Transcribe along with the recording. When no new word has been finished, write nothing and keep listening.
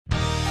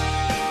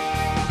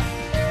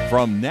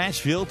From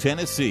Nashville,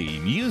 Tennessee,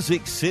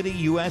 Music City,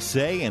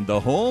 USA, and the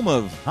home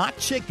of hot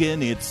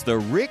chicken, it's the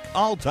Rick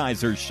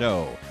Altizer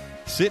Show.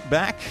 Sit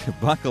back,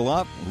 buckle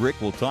up.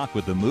 Rick will talk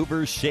with the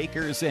movers,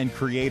 shakers, and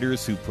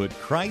creators who put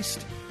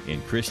Christ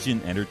in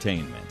Christian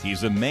entertainment.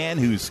 He's a man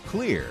who's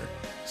clear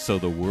so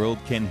the world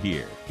can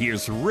hear.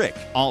 Here's Rick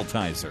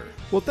Altizer.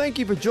 Well, thank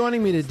you for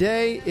joining me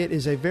today. It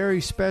is a very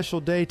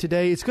special day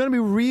today. It's going to be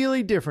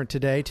really different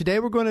today. Today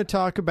we're going to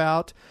talk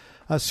about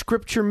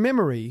scripture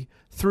memory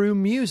through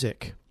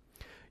music.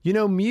 You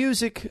know,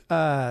 music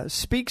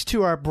speaks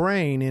to our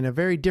brain in a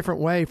very different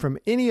way from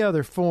any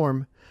other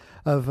form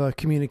of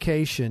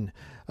communication.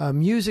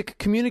 Music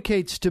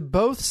communicates to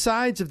both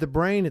sides of the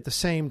brain at the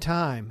same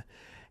time.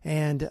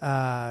 And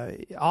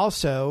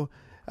also,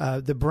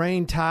 the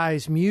brain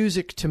ties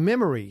music to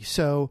memory.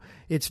 So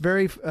it's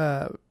very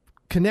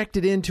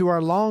connected into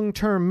our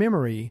long-term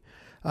memory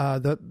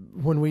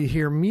when we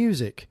hear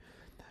music.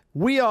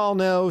 We all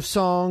know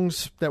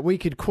songs that we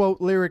could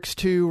quote lyrics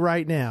to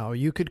right now.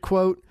 You could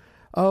quote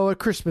a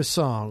Christmas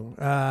song,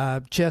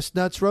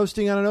 chestnuts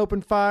roasting on an open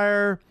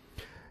fire,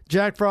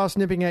 Jack Frost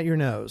nipping at your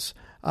nose.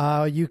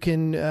 You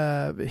can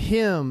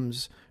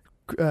hymns,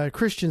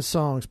 Christian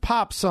songs,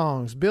 pop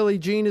songs. Billie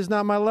Jean is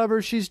not my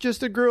lover. She's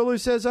just a girl who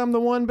says I'm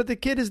the one, but the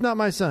kid is not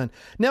my son.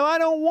 Now, I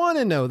don't want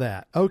to know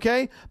that,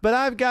 okay? But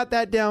I've got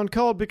that down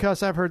cold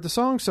because I've heard the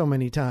song so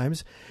many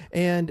times.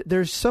 And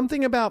there's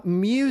something about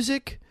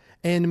music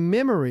and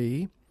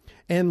memory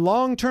and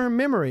long-term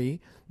memory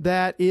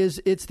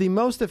it's the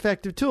most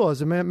effective tool.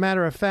 As a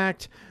matter of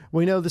fact,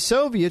 we know the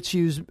Soviets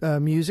use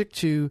music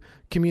to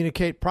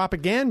communicate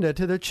propaganda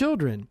to their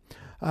children.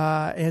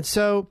 And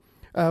so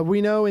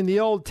we know in the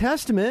Old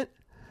Testament,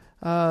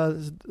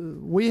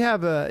 we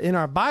have in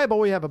our Bible,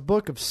 we have a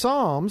book of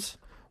Psalms.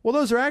 Well,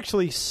 those are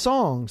actually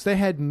songs. They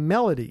had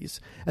melodies.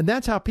 And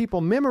that's how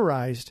people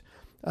memorized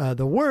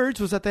the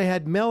words, was that they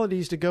had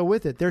melodies to go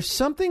with it. There's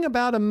something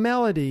about a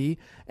melody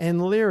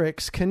and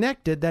lyrics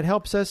connected that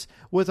helps us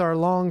with our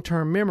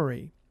long-term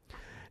memory.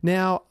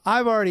 Now,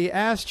 I've already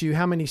asked you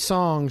how many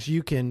songs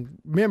you can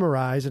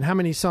memorize and how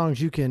many songs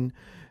you can,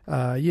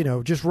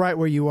 just right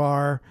where you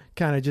are,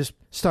 kind of just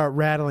start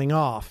rattling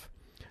off.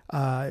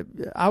 I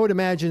would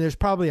imagine there's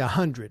probably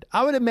 100.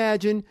 I would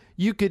imagine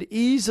you could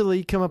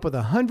easily come up with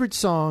 100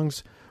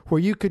 songs where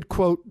you could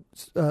quote,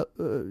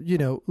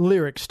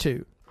 lyrics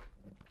to.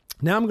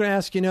 Now I'm going to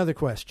ask you another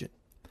question.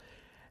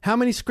 How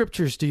many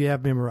scriptures do you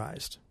have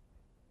memorized?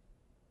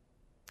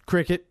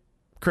 Cricket,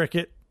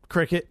 cricket,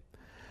 cricket.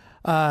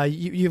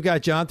 You've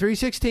got John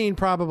 3:16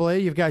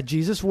 probably. You've got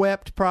Jesus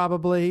wept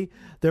probably.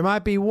 There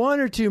might be one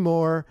or two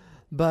more,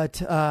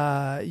 but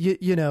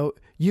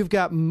you've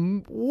got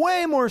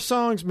way more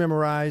songs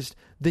memorized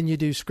than you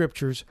do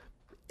scriptures.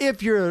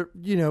 If you're,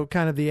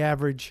 kind of the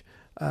average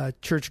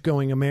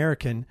church-going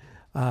American.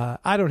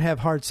 I don't have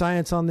hard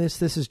science on this.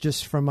 This is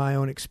just from my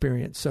own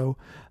experience. So,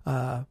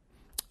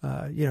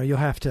 you'll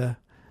have to,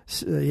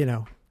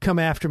 come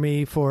after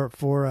me for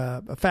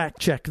a fact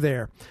check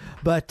there.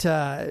 But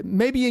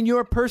maybe in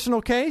your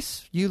personal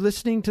case, you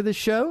listening to this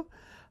show,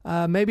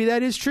 maybe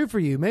that is true for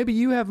you. Maybe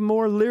you have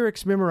more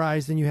lyrics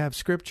memorized than you have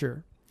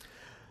scripture.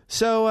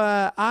 So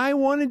I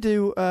wanted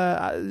to,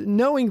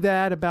 knowing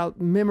that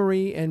about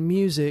memory and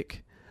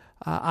music,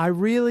 I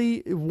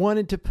really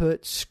wanted to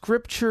put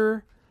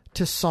scripture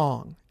to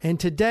song. And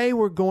today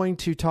we're going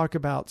to talk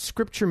about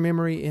scripture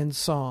memory in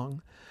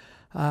song.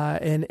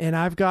 And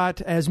I've got,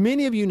 as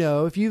many of you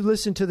know, if you've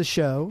listened to the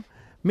show,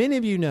 many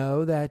of you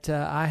know that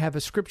I have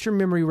a scripture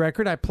memory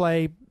record. I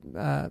play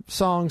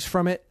songs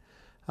from it.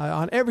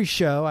 On every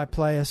show, I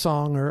play a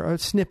song or a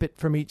snippet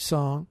from each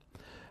song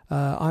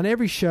on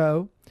every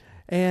show.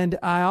 And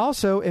I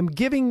also am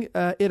giving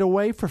it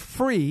away for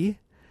free.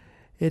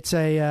 It's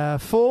a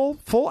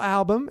full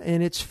album,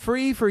 and it's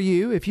free for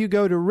you if you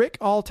go to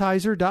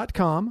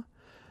rickaltizer.com.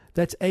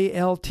 That's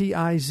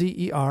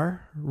Altizer,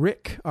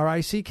 Rick,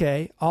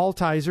 R-I-C-K,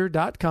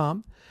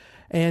 altizer.com.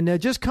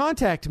 And just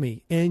contact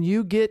me, and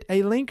you get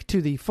a link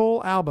to the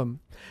full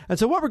album. And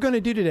so what we're going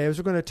to do today is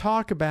we're going to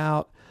talk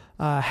about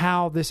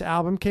how this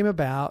album came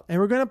about,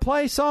 and we're going to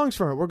play songs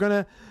from it. We're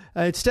going to,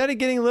 instead of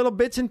getting little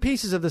bits and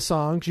pieces of the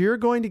songs, you're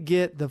going to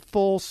get the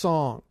full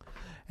song.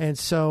 And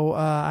so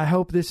I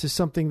hope this is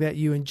something that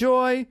you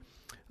enjoy.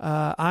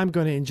 I'm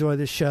going to enjoy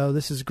this show.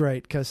 This is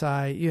great because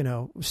I,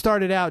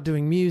 started out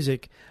doing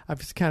music.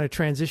 I've kind of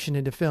transitioned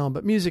into film,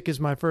 but music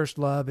is my first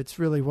love. It's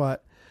really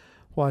what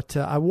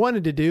I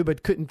wanted to do,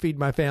 but couldn't feed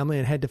my family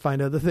and had to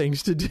find other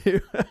things to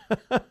do.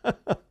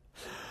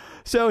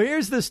 So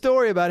here's the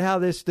story about how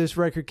this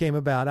record came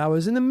about. I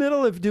was in the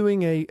middle of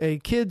doing a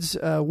kids'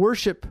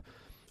 worship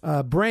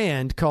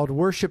brand called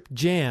Worship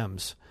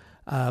Jams.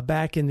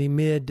 Back in the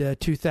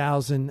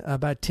mid-2000,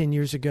 about 10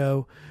 years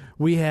ago,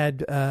 we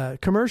had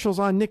commercials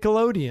on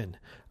Nickelodeon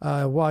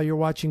while you're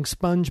watching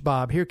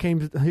SpongeBob.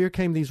 Here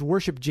came these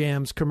Worship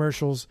Jams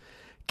commercials,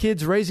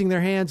 kids raising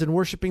their hands and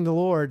worshiping the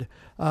Lord.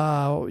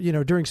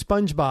 During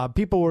SpongeBob,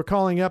 people were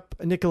calling up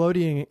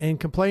Nickelodeon and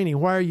complaining,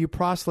 "Why are you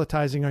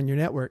proselytizing on your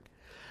network?"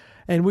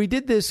 And we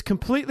did this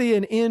completely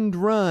an end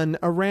run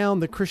around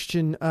the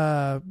Christian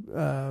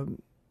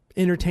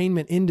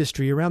entertainment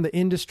industry, around the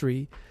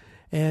industry.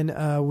 And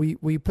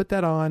we put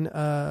that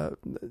on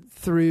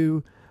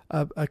through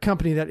a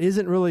company that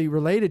isn't really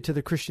related to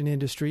the Christian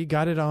industry,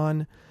 got it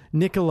on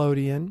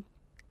Nickelodeon.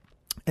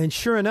 And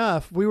sure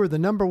enough, we were the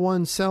number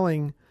one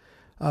selling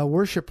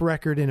worship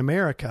record in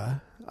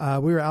America.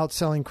 We were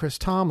outselling Chris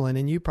Tomlin,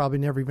 and you probably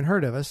never even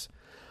heard of us.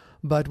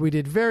 But we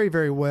did very,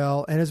 very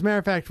well. And as a matter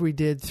of fact, we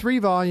did 3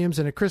 volumes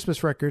and a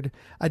Christmas record.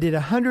 I did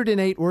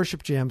 108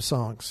 Worship Jam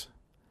songs.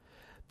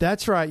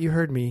 That's right, you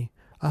heard me,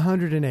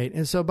 108.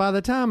 And so by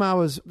the time I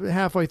was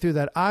halfway through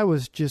that, I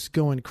was just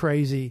going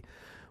crazy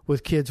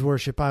with kids'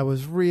 worship. I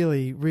was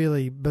really,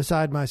 really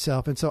beside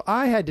myself. And so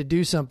I had to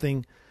do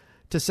something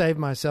to save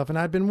myself. And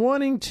I'd been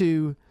wanting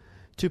to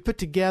put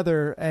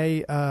together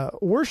a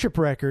worship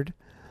record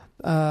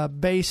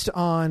based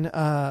on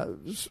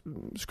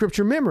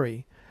scripture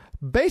memory,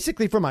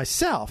 basically for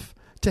myself,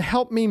 to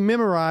help me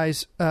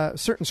memorize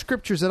certain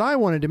scriptures that I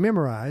wanted to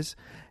memorize.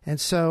 And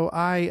so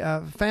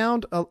I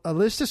found a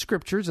list of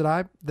scriptures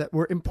that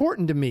were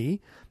important to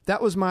me.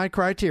 That was my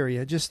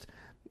criteria. Just,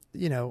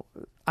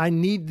 I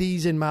need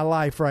these in my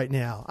life right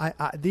now.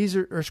 These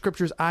are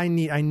scriptures I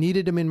need. I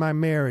needed them in my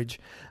marriage.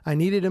 I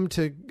needed them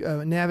to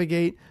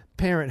navigate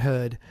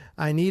parenthood.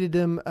 I needed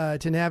them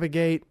to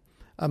navigate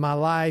my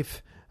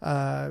life,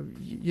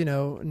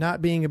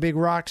 not being a big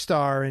rock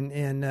star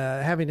and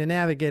having to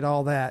navigate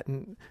all that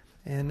and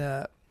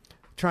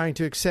trying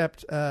to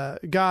accept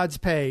God's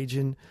page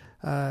and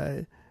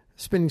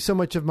spending so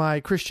much of my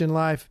Christian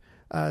life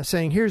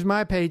saying, here's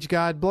my page,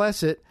 God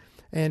bless it,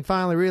 and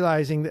finally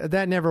realizing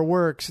that never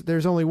works.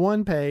 There's only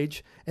one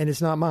page, and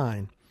it's not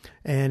mine,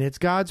 and it's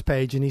God's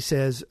page, and he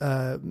says,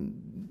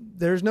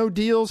 there's no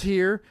deals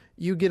here.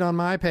 You get on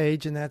my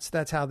page, and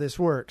that's how this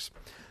works.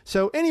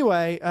 So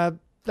anyway,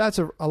 that's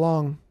a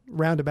long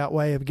roundabout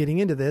way of getting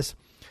into this.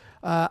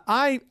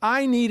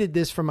 I needed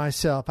this for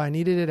myself. I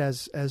needed it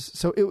as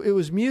so it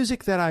was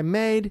music that I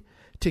made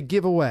to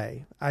give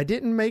away. I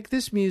didn't make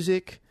this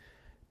music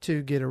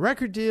to get a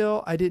record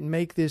deal. I didn't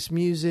make this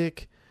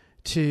music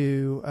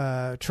to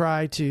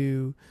try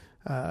to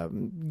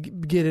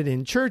get it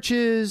in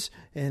churches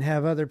and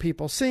have other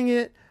people sing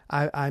it.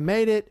 I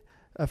made it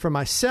for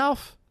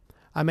myself.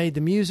 I made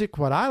the music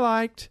what I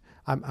liked.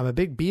 I'm a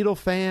big Beatle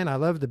fan. I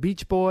love the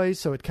Beach Boys,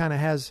 so it kind of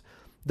has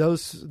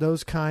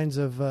those kinds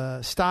of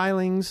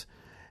stylings,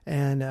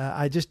 and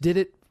I just did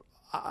it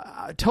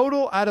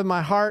total out of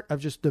my heart of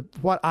just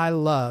what I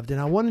loved,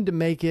 and I wanted to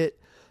make it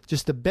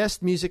just the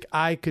best music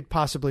I could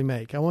possibly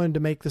make. I wanted to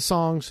make the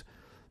songs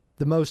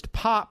the most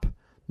pop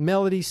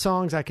melody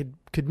songs I could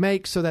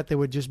make, so that they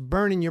would just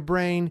burn in your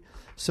brain,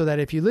 so that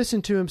if you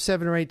listened to them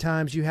 7 or 8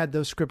 times, you had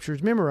those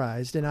scriptures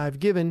memorized. And I've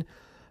given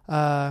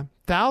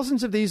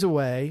thousands of these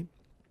away.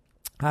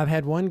 I've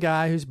had one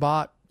guy who's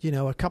bought,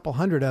 a couple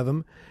hundred of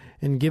them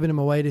and given them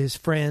away to his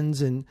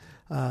friends. And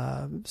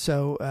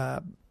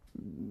so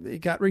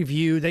it got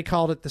reviewed. They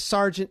called it the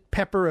Sergeant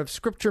Pepper of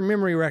Scripture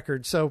Memory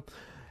Records. So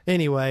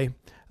anyway,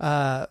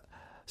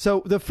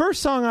 so the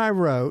first song I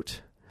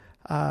wrote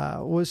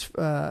was,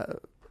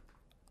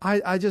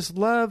 I just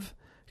love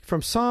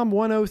from Psalm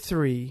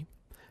 103,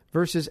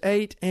 verses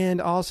 8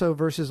 and also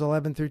verses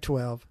 11 through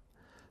 12.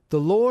 The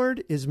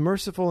Lord is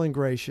merciful and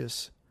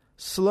gracious,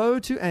 slow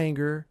to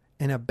anger,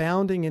 and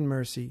abounding in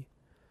mercy.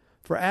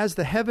 For as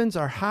the heavens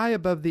are high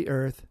above the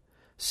earth,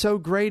 so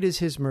great is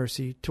his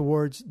mercy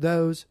towards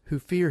those who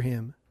fear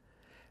him.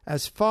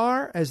 As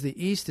far as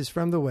the east is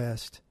from the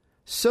west,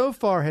 so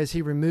far has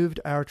he removed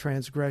our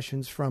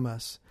transgressions from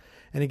us.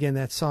 And again,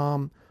 that's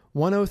Psalm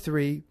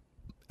 103,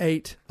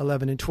 8,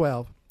 11, and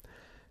 12.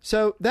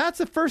 So that's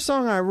the first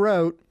song I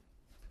wrote.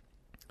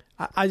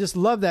 I just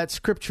love that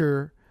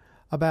scripture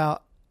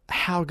about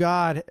how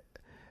God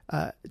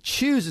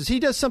chooses. He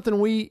does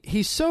something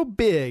he's so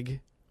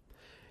big.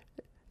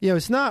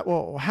 It's not,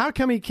 well, how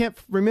come he can't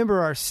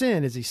remember our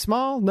sin? Is he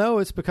small? No,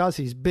 it's because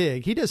he's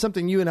big. He does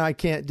something you and I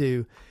can't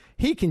do.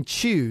 He can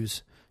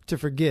choose to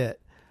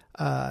forget.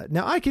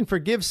 Now, I can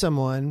forgive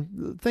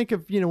someone. Think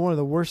of, one of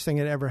the worst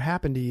things that ever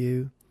happened to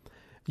you.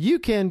 You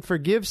can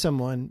forgive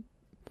someone,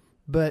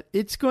 but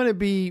it's going to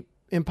be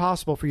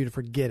impossible for you to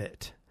forget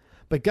it.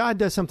 But God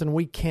does something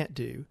we can't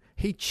do.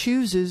 He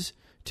chooses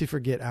to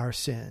forget our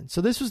sin.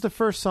 So this was the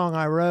first song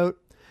I wrote,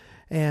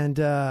 and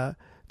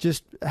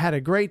just had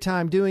a great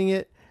time doing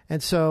it.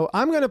 And so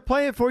I'm going to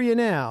play it for you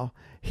now.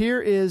 Here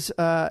is,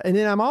 and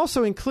then I'm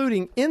also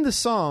including in the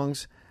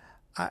songs,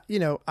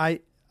 I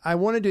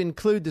wanted to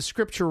include the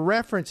scripture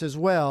reference as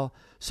well,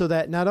 so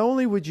that not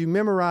only would you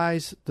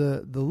memorize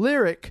the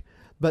lyric,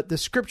 but the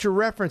scripture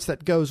reference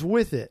that goes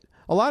with it.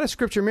 A lot of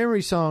scripture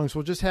memory songs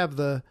will just have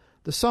the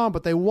song,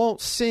 but they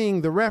won't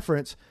sing the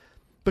reference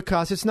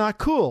because it's not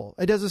cool.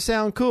 It doesn't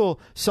sound cool.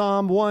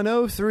 Psalm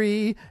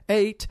 103,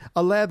 8,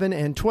 11,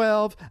 and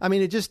 12. I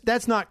mean,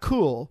 that's not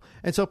cool.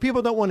 And so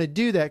people don't want to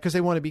do that because they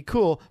want to be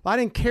cool. But I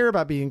didn't care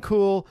about being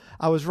cool.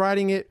 I was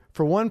writing it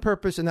for one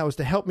purpose, and that was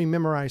to help me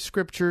memorize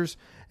scriptures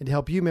and to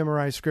help you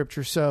memorize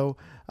scripture. So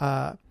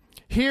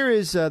here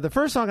is the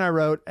first song I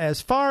wrote,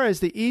 As Far as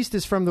the East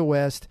is from the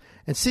West,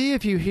 and see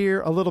if you hear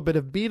a little bit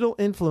of Beatle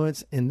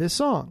influence in this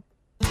song.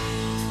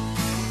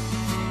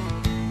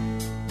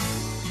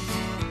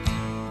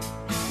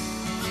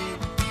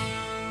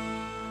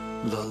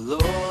 The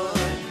Lord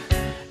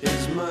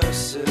is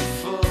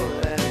merciful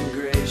and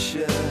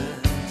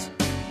gracious,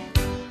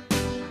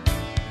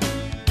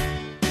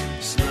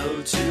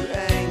 slow to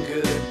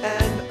anger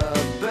and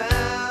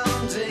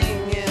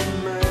abounding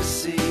in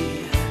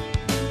mercy.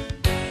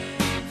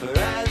 For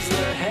as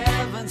the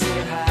heavens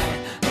are high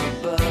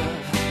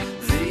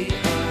above the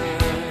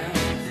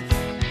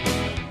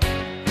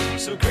earth,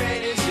 so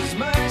great is His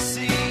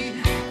mercy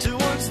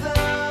towards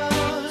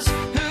those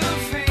who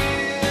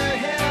fear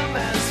Him.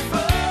 As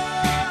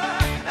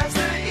far as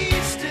the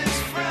east is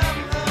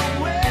from the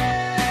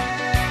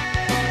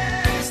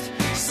west,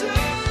 so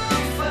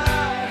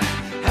far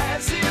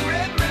has He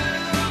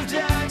removed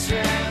our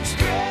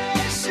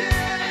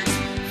transgressions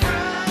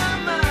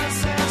from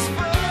us. As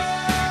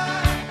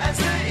far as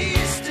the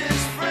east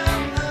is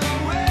from the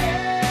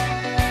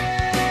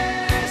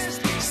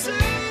west, so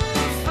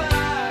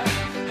far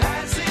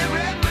has He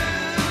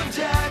removed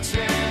our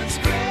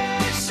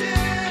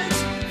transgressions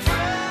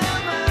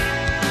from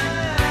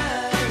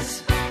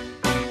us.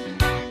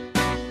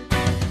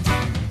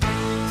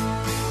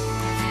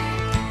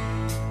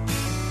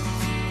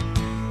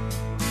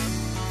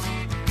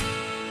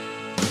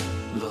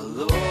 The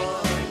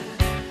Lord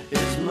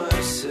is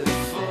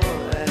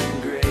merciful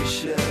and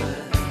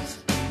gracious,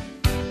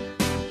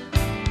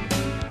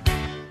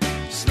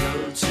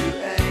 slow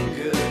to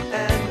anger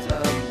and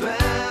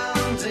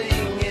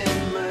abounding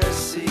in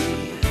mercy.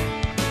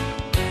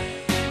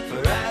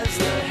 For as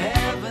the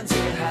heavens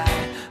are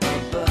high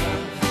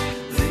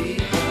above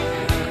the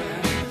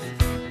earth,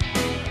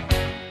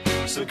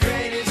 so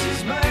great is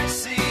His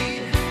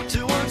mercy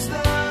towards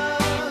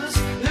those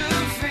who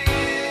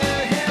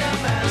fear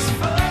Him. As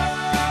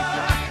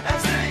far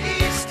as the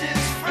east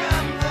is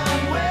from the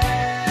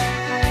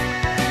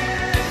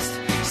west,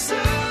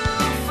 so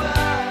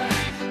far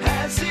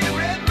has He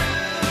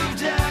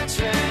removed our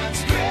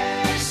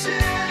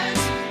transgressions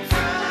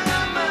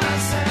from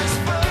us. As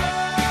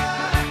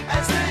far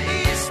as the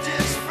east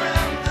is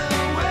from the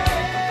west,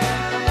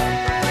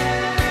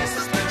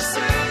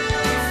 so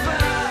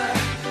far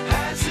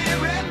has He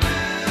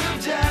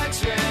removed our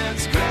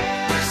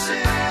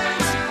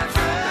transgressions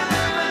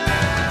from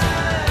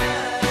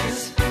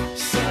us.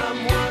 Psalm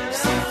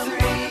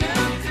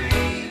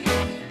 103,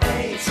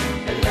 8,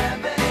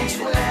 11,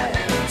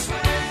 12.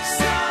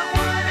 Psalm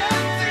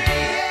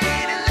 103,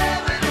 8,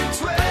 11, and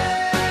 12.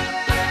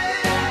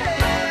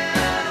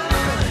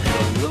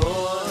 The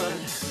Lord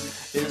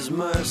is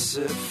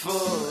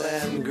merciful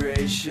and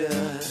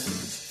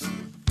gracious,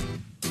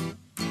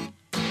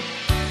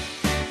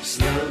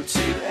 slow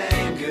to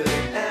anger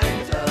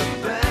and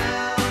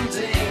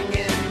abounding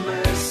in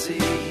mercy.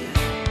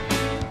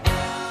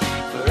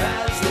 For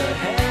as the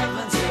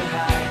heavens are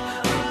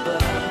high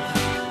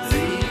above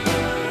the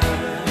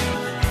earth,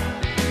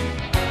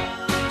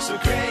 so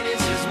great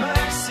is His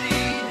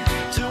mercy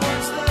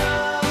towards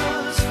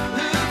those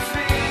who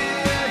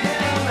fear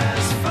Him.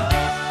 As far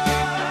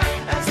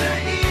as the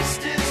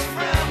east is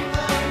from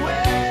the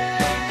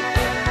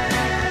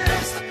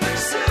west,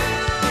 so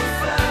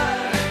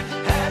far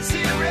has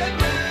He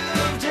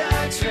removed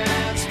our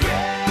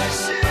transgressions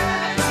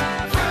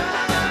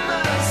from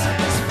us.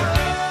 As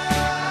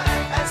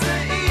far as the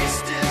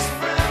east is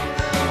from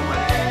the west, so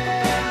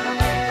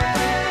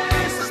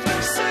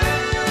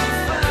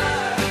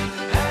far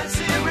has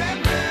He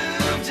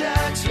removed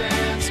our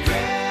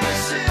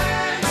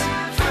transgressions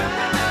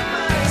from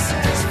us.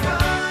 As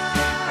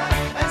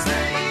far as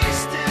the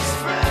east is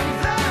from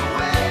the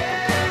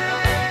west,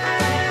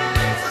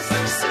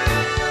 so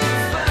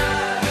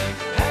far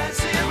has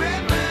He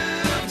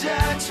removed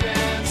our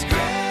transgressions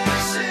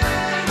from us.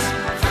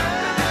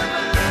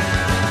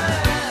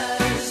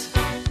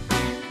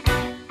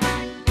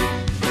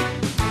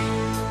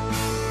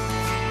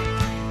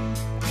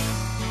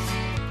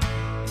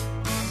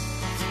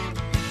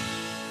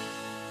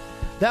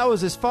 That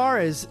was As Far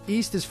as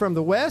East is from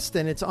the West,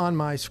 and it's on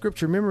my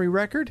scripture memory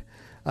record,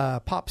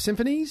 Pop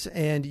Symphonies.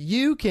 And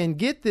you can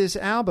get this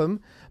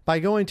album by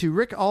going to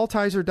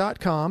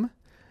rickaltizer.com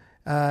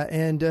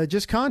and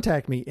just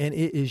contact me, and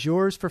it is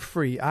yours for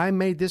free. I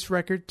made this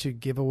record to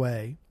give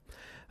away.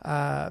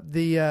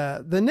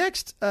 The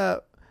next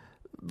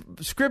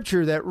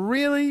scripture that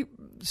really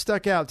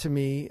stuck out to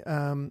me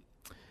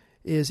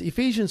is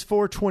Ephesians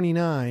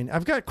 4:29.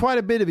 I've got quite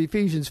a bit of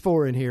Ephesians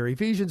 4 in here.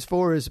 Ephesians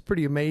 4 is a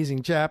pretty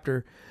amazing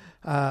chapter.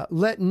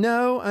 Let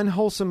no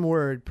unwholesome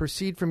word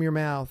proceed from your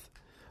mouth,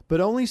 but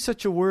only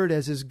such a word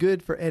as is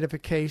good for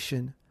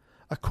edification,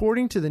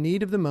 according to the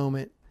need of the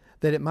moment,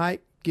 that it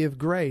might give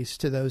grace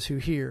to those who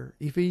hear.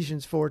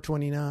 Ephesians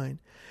 4:29.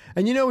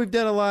 And you know, we've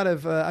done a lot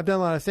of I've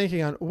done a lot of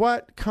thinking on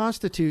what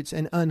constitutes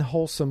an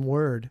unwholesome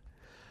word.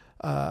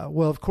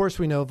 Well, of course,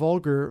 we know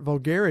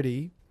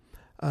vulgarity.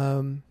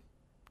 Do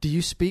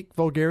you speak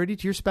vulgarity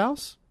to your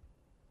spouse?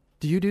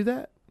 Do you do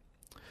that?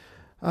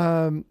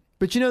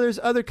 But there's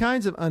other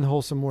kinds of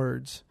unwholesome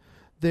words.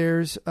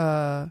 There's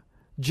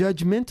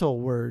judgmental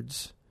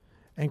words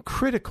and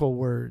critical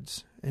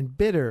words and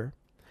bitter.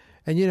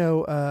 And,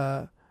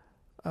 in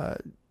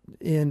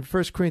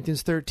 1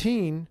 Corinthians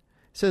 13,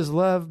 it says,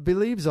 love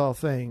believes all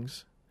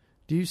things.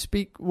 Do you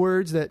speak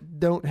words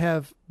that don't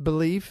have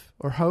belief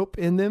or hope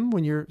in them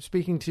when you're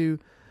speaking to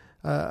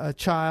a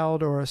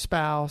child or a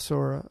spouse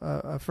or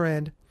a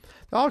friend?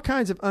 All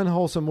kinds of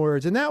unwholesome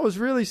words. And that was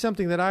really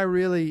something that I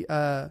really,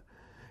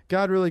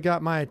 God really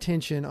got my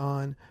attention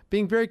on,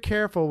 being very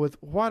careful with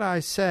what I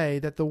say,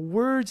 that the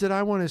words that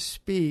I want to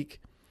speak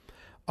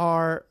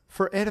are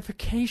for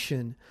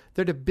edification.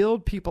 They're to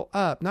build people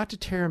up, not to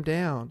tear them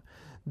down.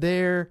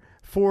 They're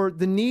for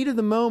the need of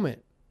the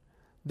moment.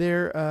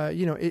 They're,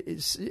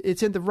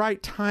 it's in the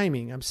right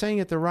timing. I'm saying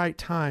it at the right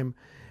time.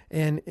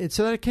 And it's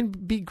so that it can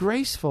be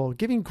graceful,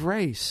 giving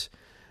grace.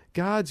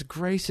 God's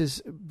grace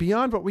is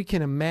beyond what we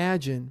can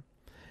imagine.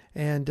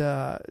 And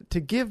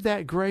to give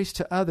that grace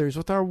to others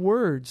with our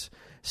words.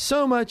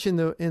 So much in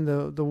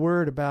the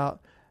word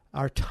about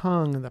our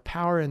tongue and the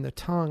power in the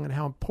tongue and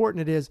how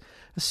important it is,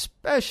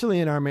 especially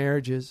in our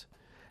marriages,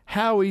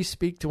 how we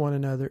speak to one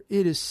another.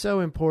 It is so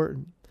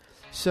important.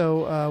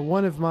 So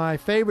one of my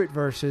favorite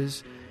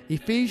verses,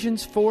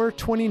 Ephesians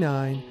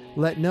 4:29,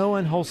 let no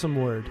unwholesome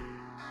word.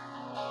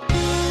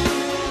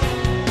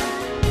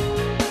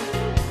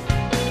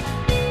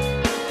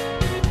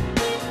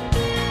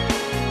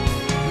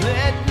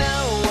 Let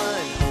no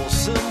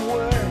unwholesome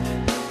word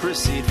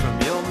proceed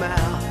from your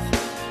mouth,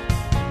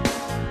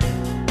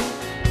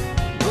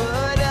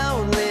 but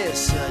only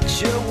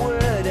such a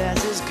word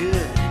as is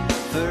good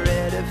for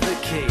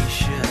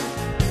edification,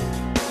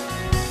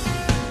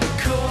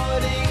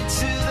 according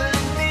to the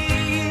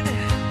need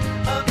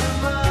of the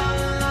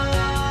moment,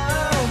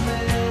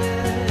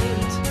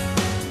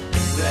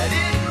 that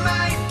it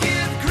might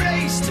give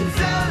grace to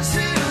those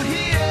who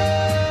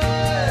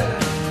hear,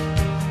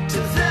 to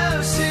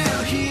those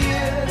who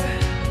hear.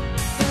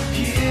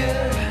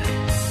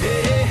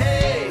 Hey,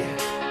 hey.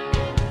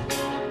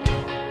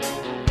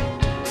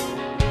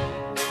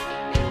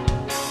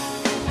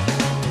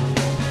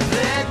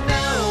 Let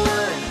no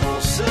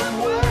unwholesome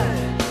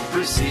word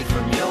proceed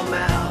from your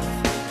mouth,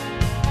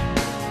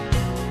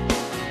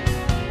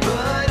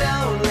 but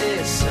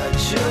only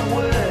such a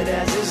word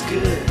as is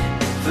good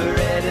for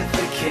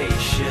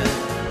edification,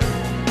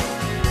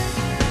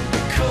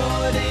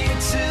 according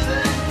to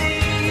the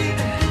need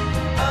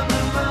of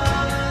the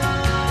moment,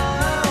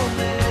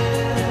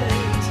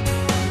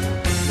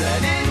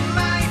 that it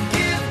might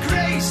give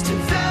grace to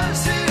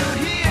those who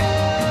hear,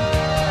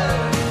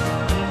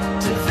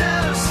 to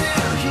those who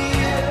hear.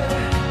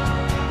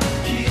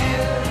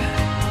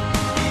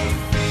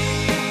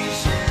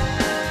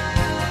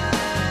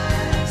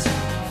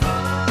 Ephesians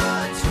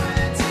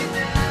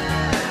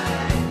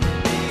 4:29.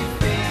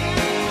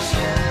 Ephesians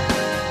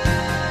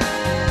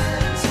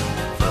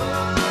 4:29.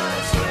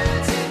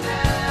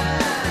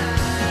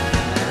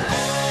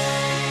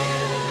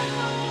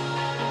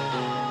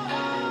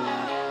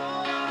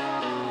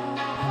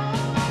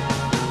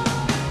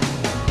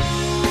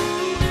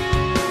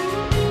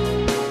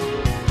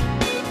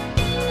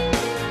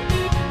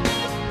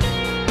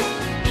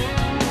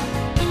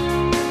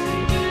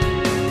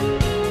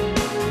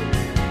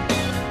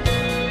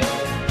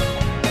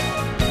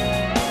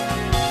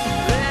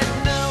 Let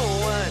no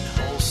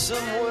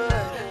unwholesome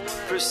word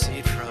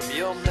proceed from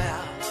your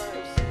mouth,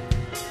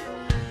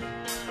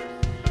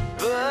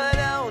 but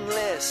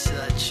only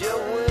such a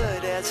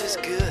word as is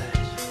good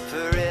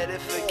for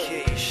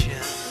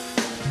edification,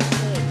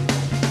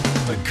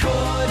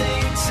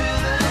 according to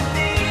the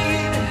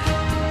need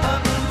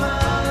of the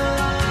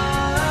moment,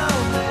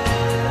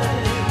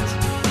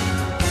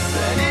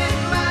 that it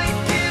might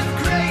give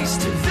grace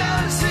to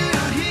those who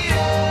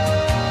hear,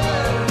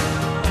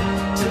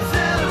 to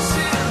those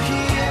who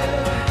hear.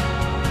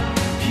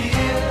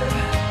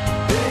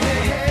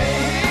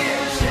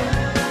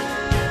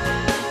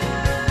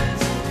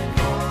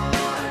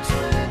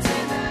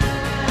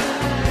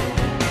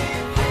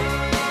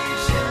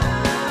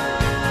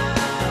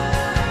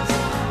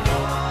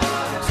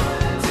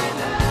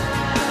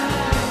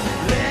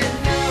 Let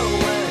no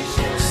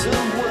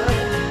unwholesome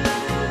word,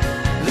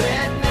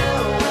 let no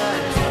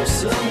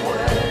unwholesome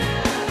word,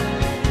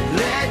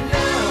 let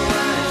no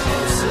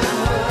unwholesome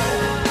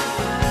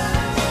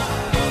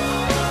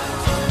word.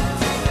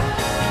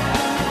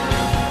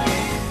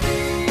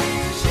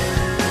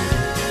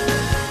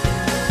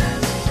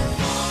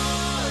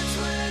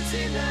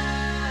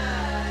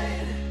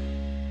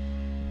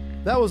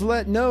 That was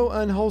let no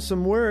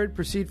unwholesome word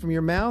proceed from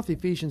your mouth,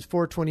 Ephesians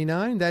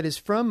 4:29. That is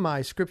from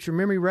my scripture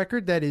memory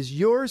record. That is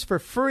yours for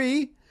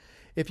free.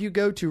 If you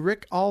go to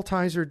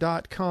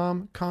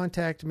rickaltizer.com,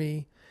 contact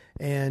me,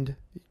 and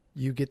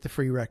you get the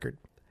free record.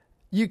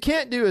 You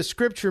can't do a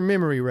scripture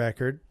memory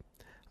record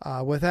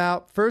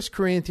without 1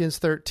 Corinthians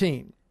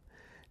 13.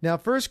 Now,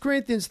 1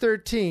 Corinthians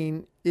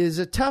 13 is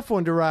a tough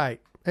one to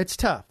write. It's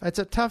tough. It's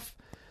a tough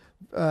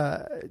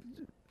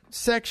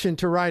section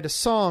to write a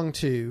song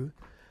to.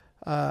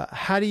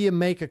 how do you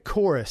make a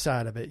chorus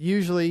out of it?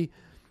 Usually,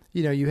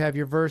 you have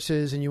your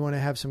verses and you want to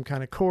have some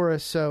kind of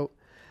chorus. So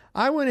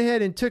I went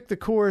ahead and took the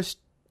chorus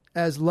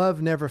as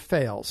 "Love Never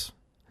Fails."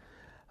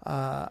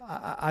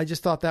 I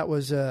just thought that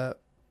was an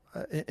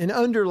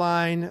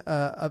underline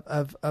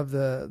of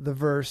the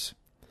verse.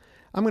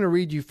 I'm going to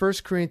read you 1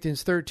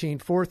 Corinthians 13,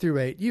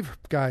 4-8. You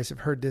guys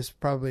have heard this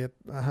probably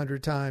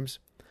 100 times.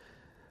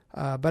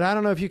 But I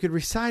don't know if you could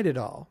recite it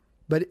all.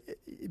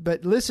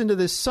 But listen to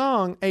this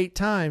song 8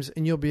 times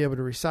and you'll be able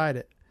to recite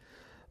it.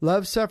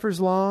 Love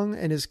suffers long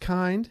and is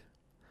kind.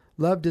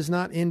 Love does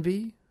not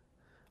envy.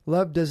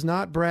 Love does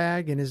not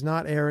brag and is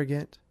not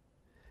arrogant.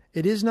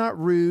 It is not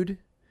rude.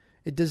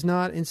 It does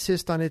not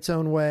insist on its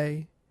own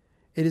way.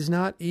 It is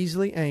not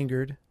easily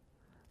angered.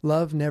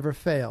 Love never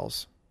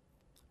fails.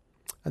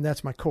 And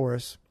that's my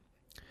chorus.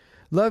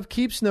 Love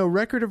keeps no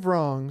record of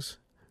wrongs,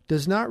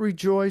 does not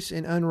rejoice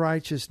in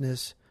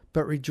unrighteousness,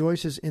 but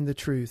rejoices in the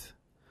truth.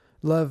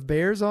 Love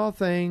bears all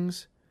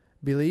things,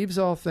 believes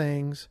all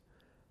things,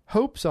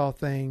 hopes all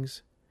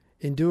things,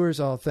 endures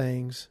all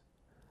things.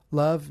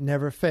 Love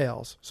never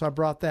fails. So I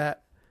brought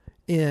that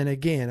in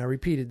again. I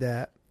repeated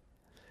that.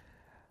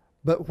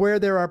 But where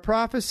there are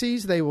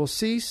prophecies, they will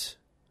cease.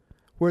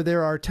 Where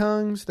there are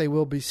tongues, they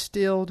will be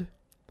stilled.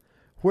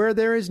 Where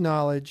there is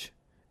knowledge,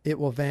 it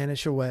will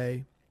vanish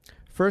away.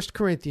 1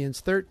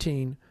 Corinthians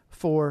 13,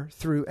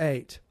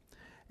 4-8.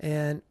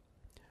 And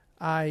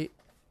I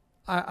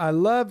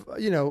love,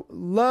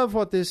 love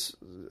what this,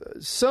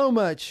 so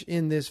much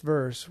in this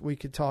verse we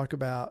could talk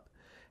about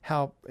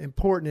how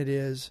important it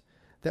is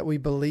that we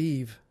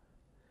believe,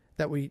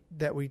 that we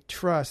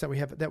trust,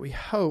 that we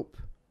hope.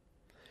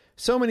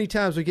 So many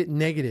times we get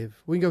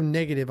negative. We go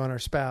negative on our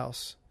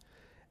spouse,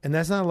 and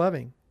that's not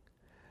loving.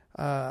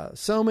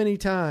 So many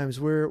times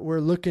we're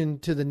looking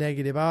to the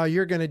negative. Oh,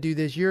 you're going to do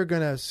this. You're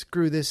going to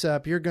screw this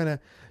up. You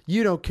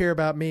don't care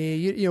about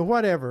me.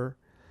 Whatever.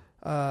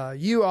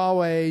 You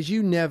always,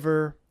 you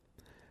never.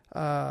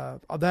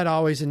 That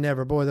always and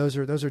never. Boy, those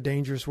are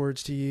dangerous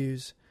words to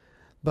use.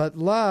 But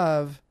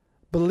love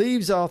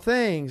believes all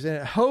things and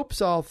it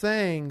hopes all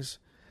things.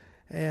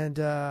 And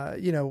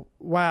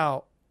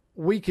wow,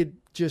 we could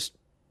just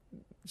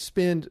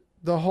spend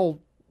the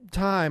whole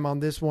time on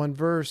this one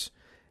verse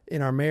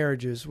in our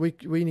marriages.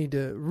 We need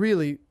to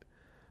really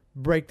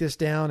break this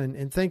down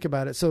and think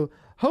about it. So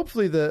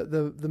hopefully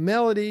the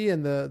melody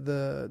and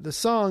the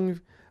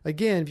song,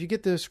 again, if you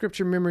get the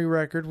scripture memory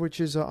record,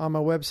 which is on my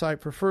website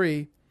for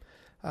free,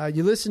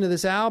 you listen to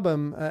this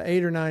album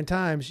 8 or 9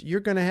 times, you're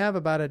going to have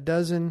about a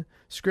dozen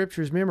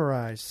scriptures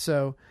memorized.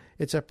 So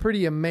it's a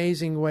pretty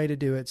amazing way to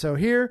do it. So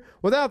here,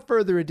 without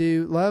further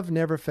ado, Love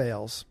Never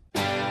Fails.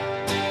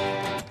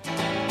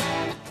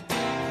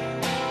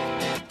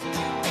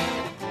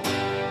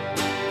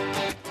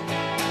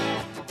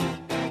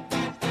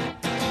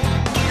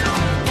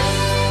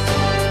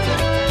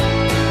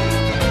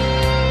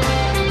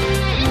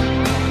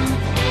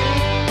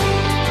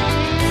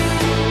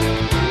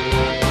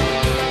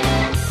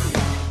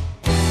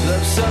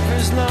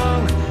 Suffers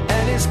long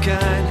and is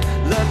kind.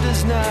 Love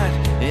does not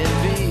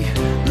envy.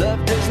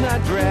 Love does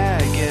not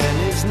brag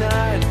and is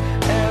not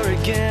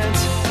arrogant.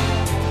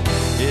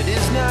 It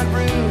is not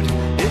rude.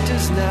 It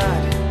does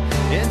not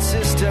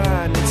insist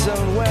on its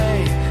own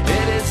way.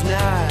 It is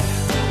not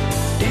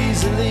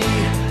easily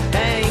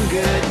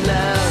angered.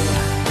 Love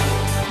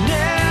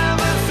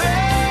never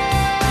fails.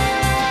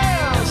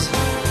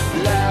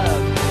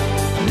 Love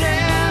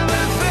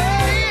never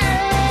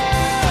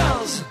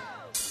fails.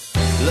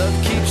 Love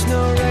keeps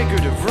no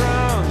record of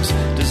wrongs,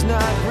 does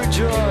not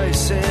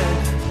rejoice in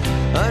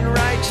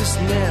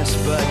unrighteousness,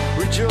 but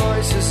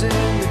rejoices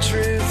in the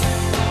truth.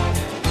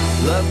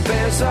 Love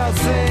bears all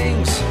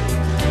things,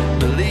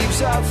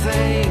 believes all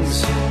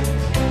things,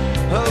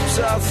 hopes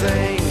all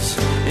things,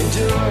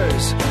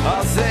 endures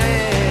all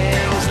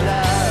things.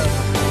 Love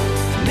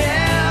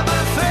never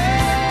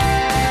fails.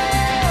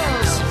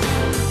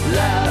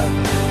 Love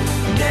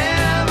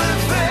never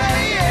fails.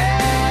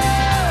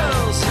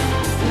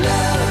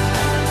 Love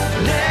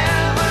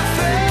never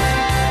fails.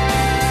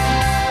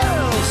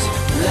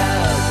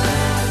 Love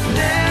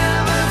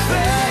never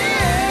fails.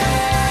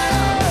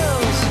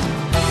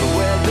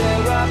 Where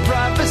there are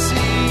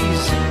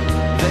prophecies,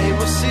 they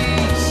will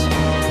cease.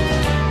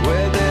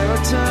 Where there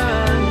are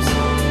times,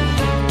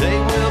 they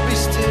will be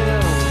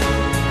stilled.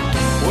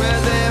 Where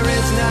there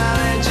is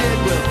knowledge, it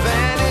will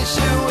vanish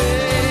away.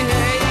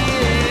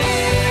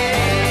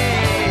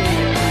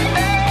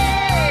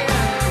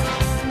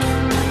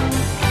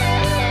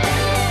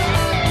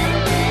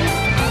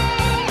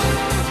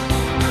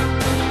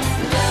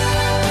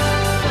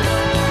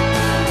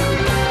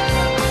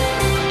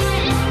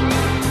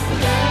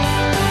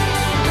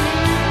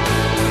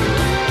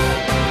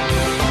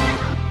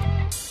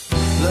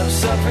 Love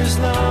suffers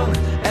long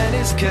and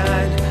is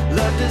kind.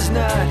 Love does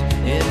not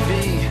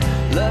envy.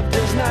 Love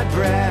does not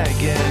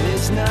brag and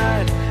is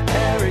not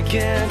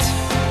arrogant.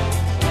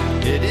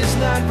 It is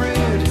not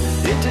rude.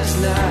 It does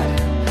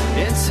not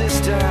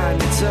insist on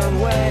its own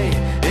way.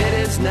 It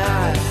is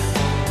not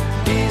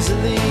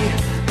easily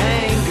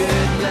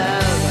angered.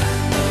 Love